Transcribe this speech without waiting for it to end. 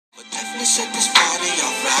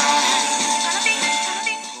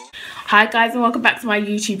Hi guys, and welcome back to my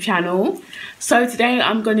YouTube channel. So today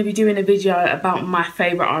I'm going to be doing a video about my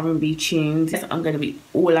favourite R&B tunes. I'm going to be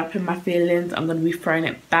all up in my feelings. I'm going to be throwing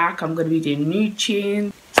it back. I'm going to be doing new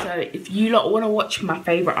tunes. So if you lot want to watch my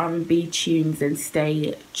favourite R&B tunes, then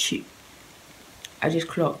stay tuned. I just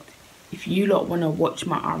clocked. If you lot want to watch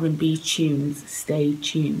my R&B tunes, stay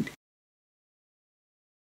tuned.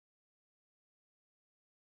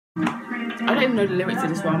 I don't even know the lyrics of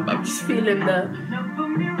this one, but I'm just feeling the...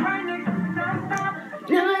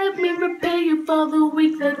 Now let me repay you for the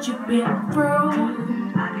week that you've been through.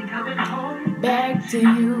 Back to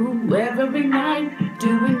you every night,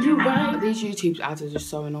 doing you right. These YouTube ads are just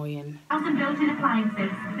so annoying.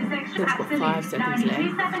 It's got 5 seconds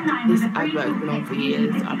left. This advert has been on for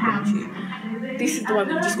years, I promise you. This is the one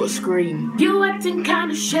that you just got to scream. You acting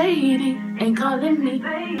kind of shady and calling me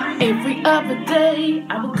every other day.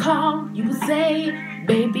 I would call, you would say,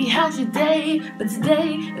 baby, how's your day? But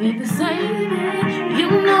today, it ain't the same. You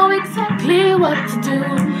know exactly what to do,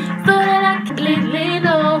 so that I can clearly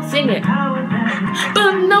know. Sing it.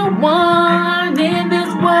 But no one in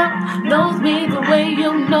this world knows me the way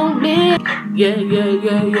you know me. Yeah, yeah,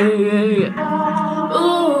 yeah, yeah, yeah, yeah.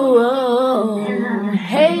 Ooh, oh,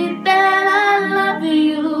 hate that I love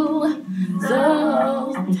you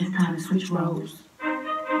so. Time to switch roles.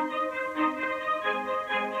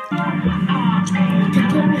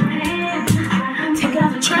 Take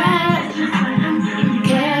out the trash.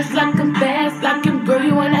 Cash like I'm fast, like I'm girl,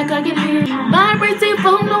 you wanna act like it is. My racing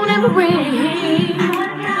phone don't ever ring.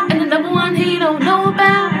 And another one he don't know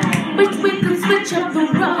about. Wish we could switch up the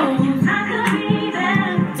roles.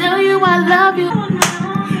 Tell you I love you.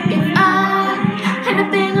 If I had a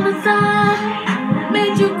thing on the side,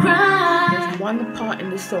 made you cry. One part in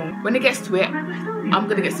the song, when it gets to it, I'm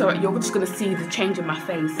gonna get so you're just gonna see the change in my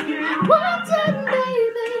face. One time,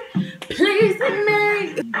 baby, please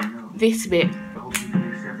me. This bit.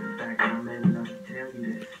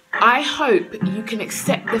 I hope you can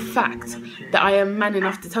accept the fact that I am man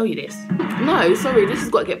enough to tell you this. No, sorry, this has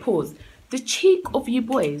got to get paused. The cheek of you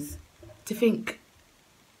boys to think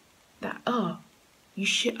that, oh, you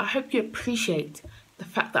should. I hope you appreciate the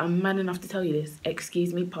fact that I'm man enough to tell you this.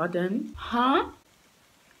 Excuse me, pardon? Huh?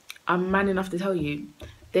 I'm man enough to tell you.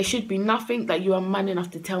 There should be nothing that you are man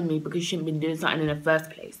enough to tell me because you shouldn't be doing something in the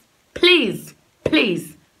first place. Please,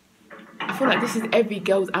 please. I feel like this is every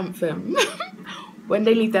girl's anthem. When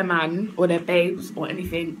they leave their man or their babes or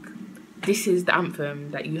anything, this is the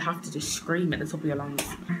anthem that you have to just scream at the top of your lungs.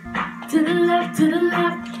 To the left,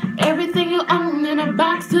 everything you own in a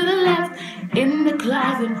box to the left. In the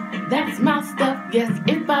closet, that's my stuff. Yes,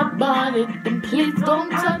 if I bought it, then please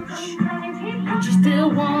don't touch. Would you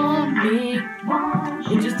still want me?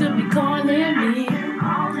 Would you still be calling me?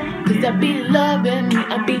 Cause I'd be loving me,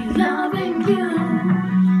 I'd be loving you.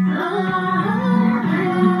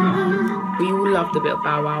 We all loved a bit of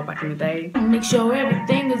Bow Wow back in the day. Make sure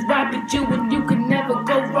everything is right with you and you can never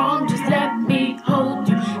go wrong. Just let me hold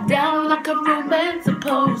you down like a roman's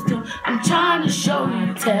supposed to. I'm trying to show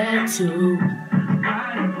you tattoo.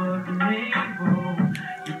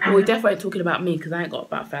 Well, we definitely ain't talking about me because I ain't got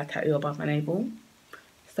about fat tattoo above my navel.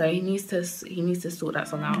 So he needs to sort that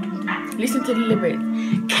song out. Listen to the lyrics.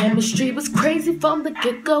 Chemistry was crazy from the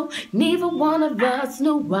get-go. Neither one of us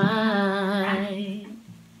knew why.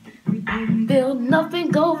 Build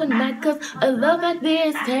nothing overnight, cause a love like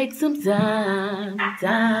this takes some time.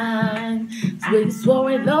 So we swore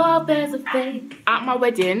in love as a fate. At my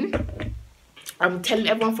wedding, I'm telling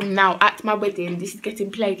everyone from now, at my wedding, this is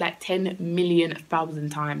getting played like 10,000,000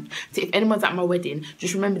 times. So if anyone's at my wedding,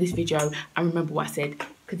 just remember this video and remember what I said,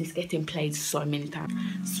 because it's getting played so many times.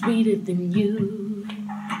 Sweeter than you,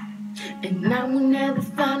 and I will never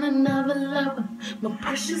find another lover more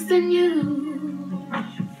precious than you.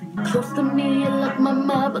 Close to me, you're like my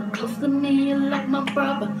mother. Close to me, you're like my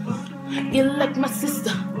brother. You're like my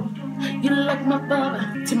sister. You're like my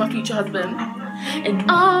father. To my future husband. And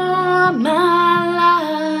all my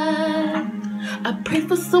life, I pray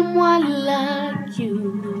for someone like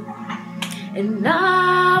you. And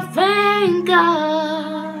I thank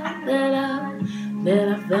God that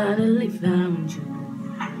I finally found you.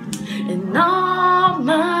 And all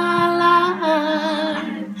my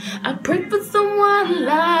life, I pray for someone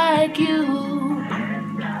like you.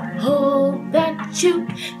 Hope that you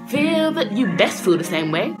feel that you best feel the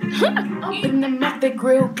same way. In the mouth, the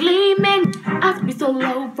grill gleaming. I be so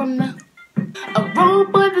low from the a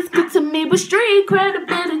road boy that's good to me with street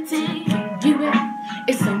credibility. You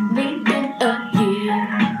it's only been a year,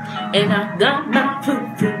 and I got my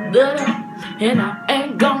food, and I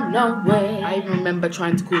ain't gone nowhere. I even remember remember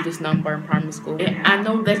trying to call this number in primary school. I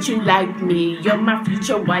know that you like me, you're my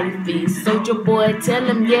future wifey. Soldier boy, tell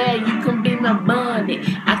him, yeah, you can be my bunny.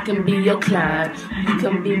 I can be your Clyde, you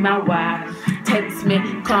can be my wife. Text me,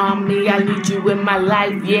 call me, I need you in my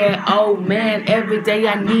life, yeah. Oh man, every day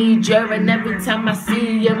I need you, and every time I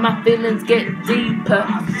see you, my feelings get deeper.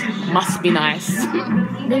 Must be nice.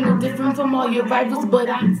 They look different from all your rivals, but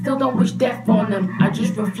I still don't wish death on them. I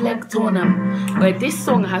just reflect on them. Where this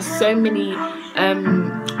song has so many,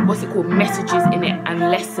 what's it called, messages in it and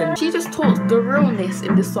lessons. She just talks the realness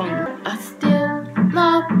in the song. I still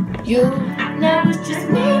love you. Now it's just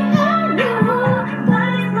me and you.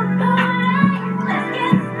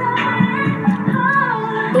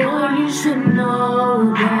 Boy, you should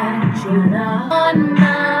know that you're not on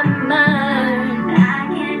my mind. I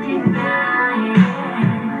can't deny it.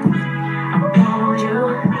 I want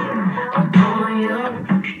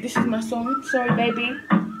you. This is my song. Sorry, baby.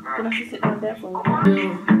 Gonna have to sit down there for a while.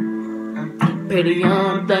 Pretty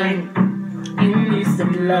young thing, you need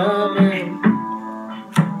some loving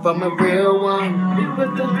from a real one. We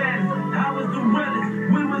was the best. I was the realest.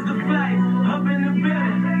 We was the flight. Up in the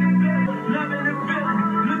building. Loving the feeling.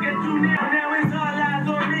 Look at you now. Now it's all eyes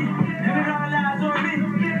on me. And it all eyes on me.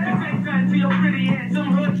 This ain't nothing to your pretty ass. Some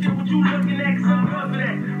hood shit, what you looking at? Cause I'm good for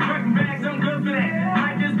that. Working bags, I'm good for that.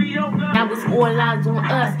 Might just be your girl. Now it's all eyes on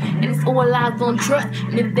us. And it's all eyes on trust.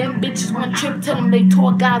 And if them bitches want trip, tell them they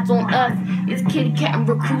tore guys on us. It's kitty cat and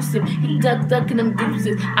reclusive. He ducking them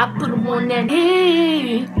gooses. I put him on that.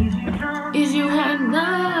 Hey, is you had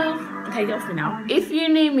enough? Okay, y'all for now. If you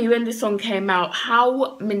knew me when this song came out,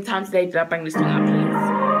 how many times a day did I bang this song out, please?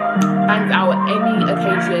 Banged out at any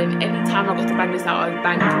occasion, any time I got to bang this out, I was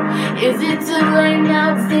banged. Is it too late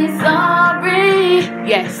now to say sorry?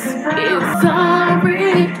 Yes, it is.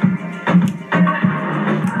 Sorry.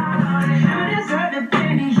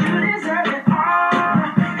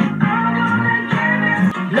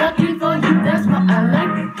 Lucky for you, that's what I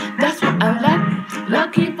like. That's what I like.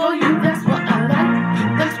 Lucky for you, that's what I like.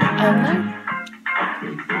 That's what I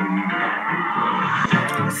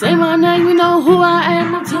like. Say my name, you know who I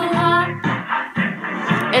am. I'm too hot,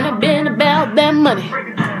 and I've been about that money.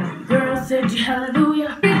 Girl said you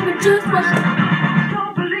hallelujah. Believe me just why.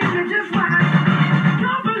 Don't believe me just why.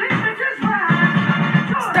 Don't believe me just why.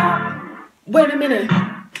 Stop. Wait a minute.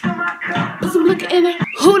 Put some liquor in it.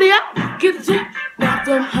 Hoodie up. Get a check. Not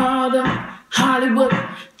from Harlem, Hollywood,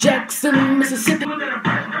 Jackson, Mississippi.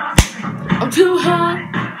 I'm too hot.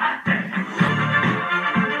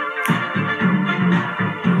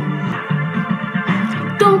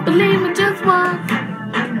 Don't believe me, just watch.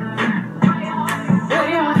 Wave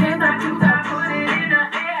your hands out, do that, put it in the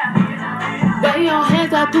air. Wave your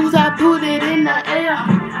hands out, do that, put it in the air.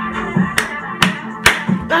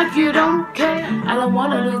 Like you don't care. I don't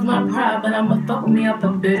wanna lose my pride, but I'ma fuck me up a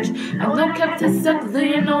bitch. I don't kept it sex, so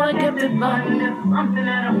you know I kept it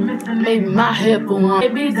fun. Maybe my hip one,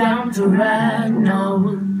 maybe down to ride,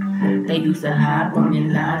 no. They used to hide from me,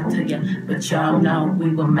 lie to you, but y'all know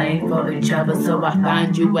we were made for each other, so I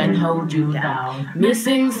find you and hold you down.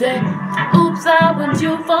 Missing said, oops, I want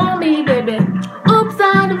you for me, baby.